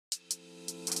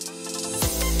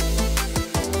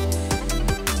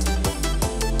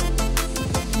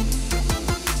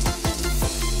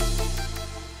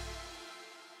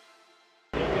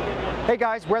Hey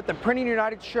guys, we're at the Printing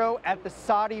United show at the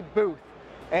Saati booth.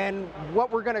 And what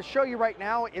we're going to show you right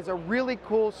now is a really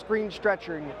cool screen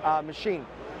stretching machine.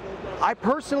 I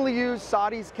personally use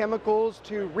Saati's chemicals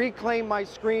to reclaim my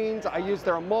screens. I use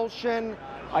their emulsion,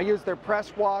 I use their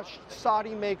press wash.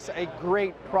 Saati makes a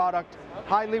great product.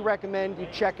 Highly recommend you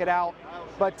check it out.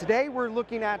 But today we're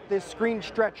looking at this screen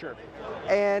stretcher.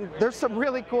 And there's some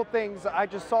really cool things I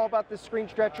just saw about this screen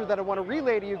stretcher that I want to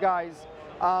relay to you guys.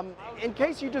 In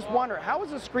case you just wonder, how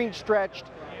is a screen stretched?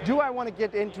 Do I want to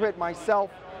get into it myself?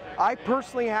 I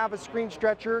personally have a screen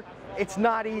stretcher. It's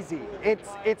not easy.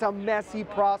 It's a messy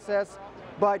process,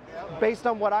 but based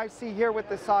on what I see here with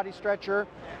the Saati stretcher,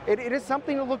 it is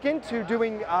something to look into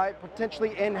doing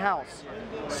potentially in-house.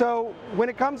 So when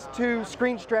it comes to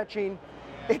screen stretching,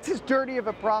 it's as dirty of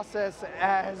a process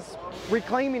as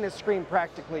reclaiming a screen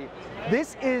practically.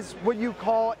 This is what you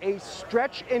call a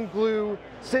stretch and glue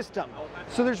system.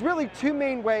 So there's really two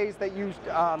main ways that you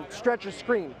stretch a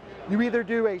screen. You either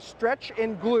do a stretch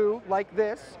and glue like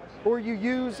this, or you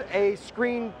use a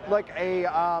screen like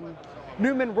a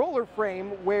Newman roller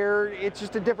frame where it's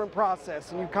just a different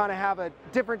process and you kind of have a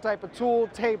different type of tool,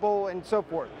 table, and so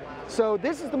forth. So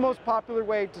this is the most popular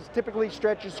way to typically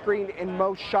stretch a screen in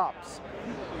most shops.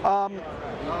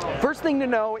 First thing to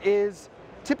know is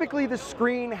typically the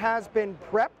screen has been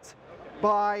prepped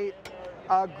by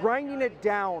grinding it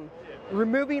down,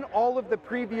 removing all of the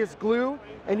previous glue,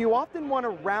 and you often want to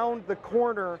round the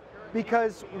corner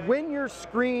because when your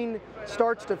screen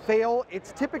starts to fail,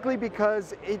 it's typically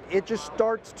because it just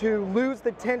starts to lose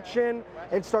the tension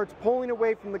and starts pulling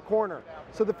away from the corner.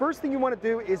 So the first thing you want to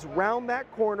do is round that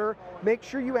corner, make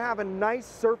sure you have a nice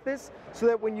surface so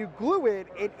that when you glue it,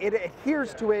 it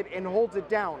adheres to it and holds it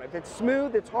down. If it's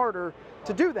smooth, it's harder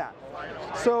to do that.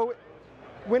 So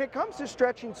when it comes to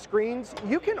stretching screens,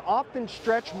 you can often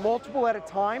stretch multiple at a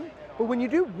time, but when you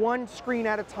do one screen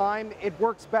at a time, it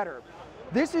works better.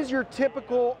 This is your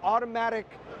typical automatic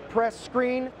press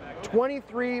screen,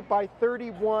 23 by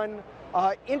 31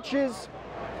 inches,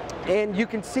 and you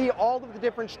can see all of the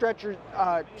different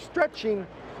stretching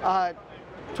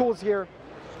tools here.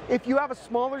 If you have a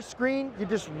smaller screen, you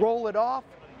just roll it off,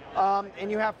 and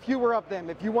you have fewer of them.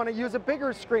 If you want to use a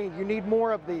bigger screen, you need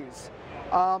more of these.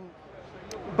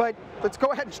 But let's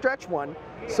go ahead and stretch one.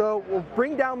 So we'll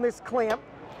bring down this clamp.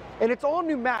 And it's all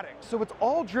pneumatic, so it's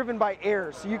all driven by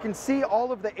air. So you can see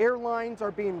all of the air lines are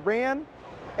being ran.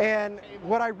 And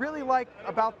what I really like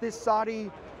about this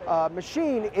Saati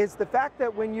machine is the fact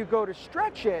that when you go to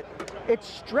stretch it, it's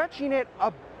stretching it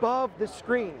above the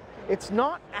screen. It's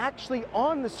not actually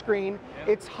on the screen,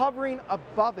 it's hovering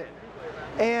above it.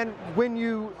 And when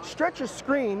you stretch a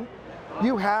screen,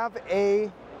 you have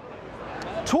a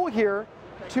tool here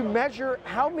to measure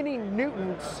how many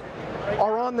newtons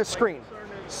are on the screen.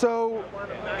 So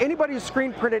anybody who's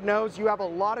screen printed knows you have a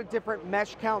lot of different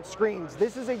mesh count screens.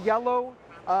 This is a yellow,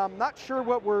 not sure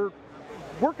what we're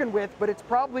working with, but it's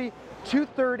probably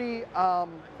 230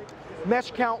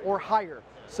 mesh count or higher.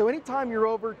 So anytime you're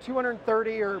over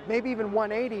 230 or maybe even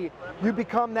 180, you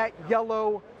become that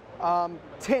yellow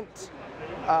tint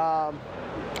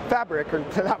fabric, or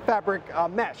not fabric,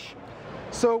 mesh.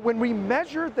 So when we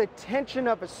measure the tension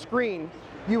of a screen,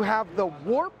 you have the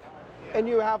warp and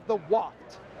you have the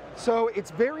waft. So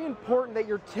it's very important that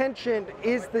your tension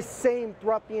is the same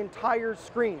throughout the entire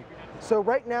screen. So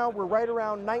right now we're right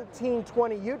around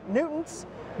 1920 newtons.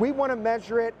 We want to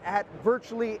measure it at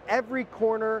virtually every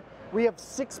corner. We have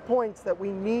 6 points that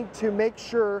we need to make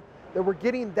sure that we're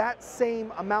getting that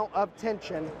same amount of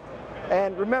tension.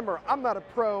 And remember, I'm not a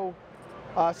pro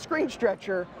screen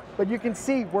stretcher, but you can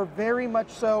see we're very much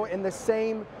so in the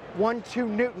same 1-2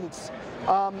 newtons.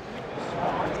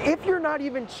 If you're not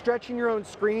even stretching your own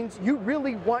screens, you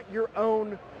really want your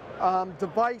own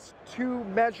device to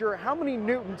measure how many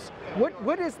newtons,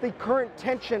 what is the current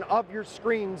tension of your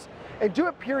screens, and do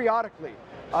it periodically.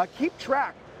 Keep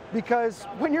track, because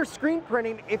when you're screen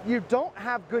printing, if you don't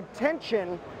have good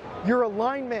tension, your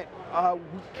alignment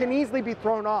can easily be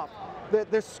thrown off.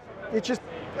 It's just,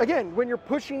 again, when you're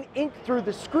pushing ink through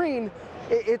the screen,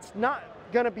 it's not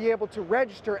going to be able to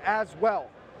register as well.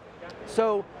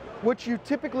 So what you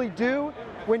typically do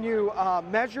when you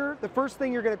measure, the first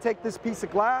thing, you're going to take this piece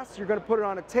of glass, you're going to put it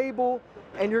on a table,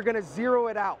 and you're going to zero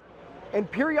it out.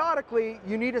 And periodically,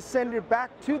 you need to send it back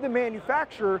to the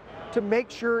manufacturer to make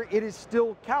sure it is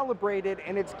still calibrated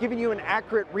and it's giving you an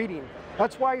accurate reading.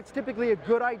 That's why it's typically a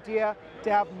good idea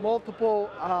to have multiple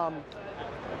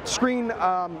screen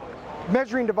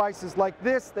measuring devices like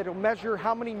this that'll measure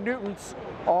how many newtons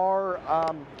are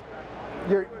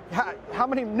how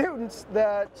many newtons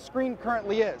the screen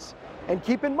currently is. And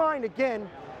keep in mind, again,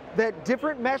 that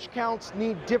different mesh counts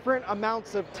need different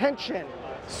amounts of tension.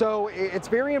 So it's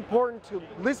very important to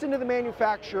listen to the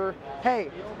manufacturer.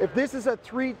 Hey, if this is a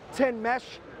 310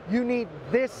 mesh, you need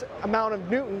this amount of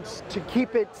newtons to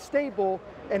keep it stable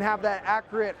and have that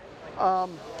accurate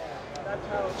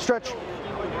stretch.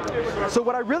 So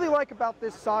what I really like about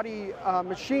this Saati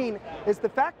machine is the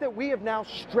fact that we have now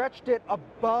stretched it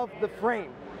above the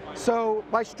frame. So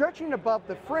by stretching above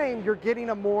the frame, you're getting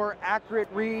a more accurate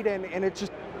read, and it's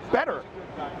just better.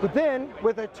 But then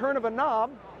with a turn of a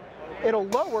knob, it'll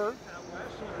lower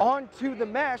onto the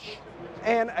mesh.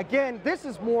 And again, this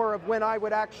is more of when I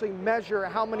would actually measure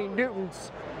how many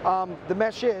newtons the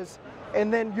mesh is.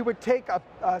 And then you would take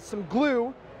some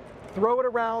glue, throw it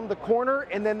around the corner,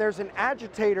 and then there's an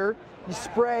agitator, you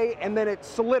spray, and then it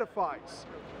solidifies.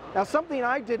 Now, something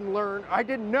I didn't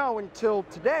know until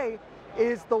today,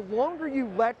 is the longer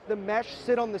you let the mesh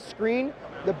sit on the screen,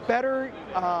 the better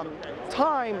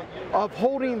time of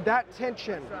holding that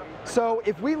tension. So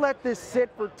if we let this sit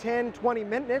for 10, 20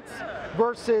 minutes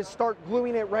versus start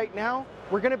gluing it right now,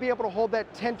 we're gonna be able to hold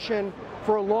that tension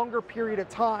for a longer period of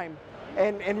time.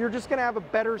 And you're just gonna have a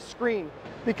better screen.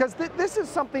 Because this is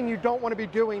something you don't wanna be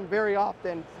doing very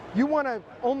often. You wanna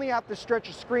only have to stretch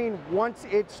a screen once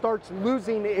it starts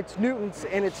losing its newtons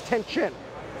and its tension.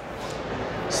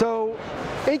 So,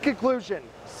 in conclusion,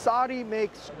 Saati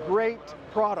makes great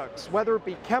products, whether it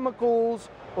be chemicals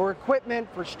or equipment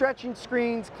for stretching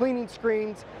screens, cleaning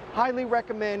screens. Highly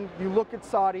recommend you look at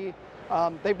Saati.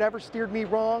 They've never steered me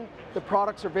wrong. The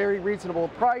products are very reasonable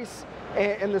price,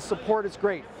 and the support is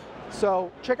great. So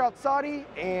check out Saati,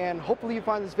 and hopefully you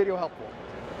find this video helpful.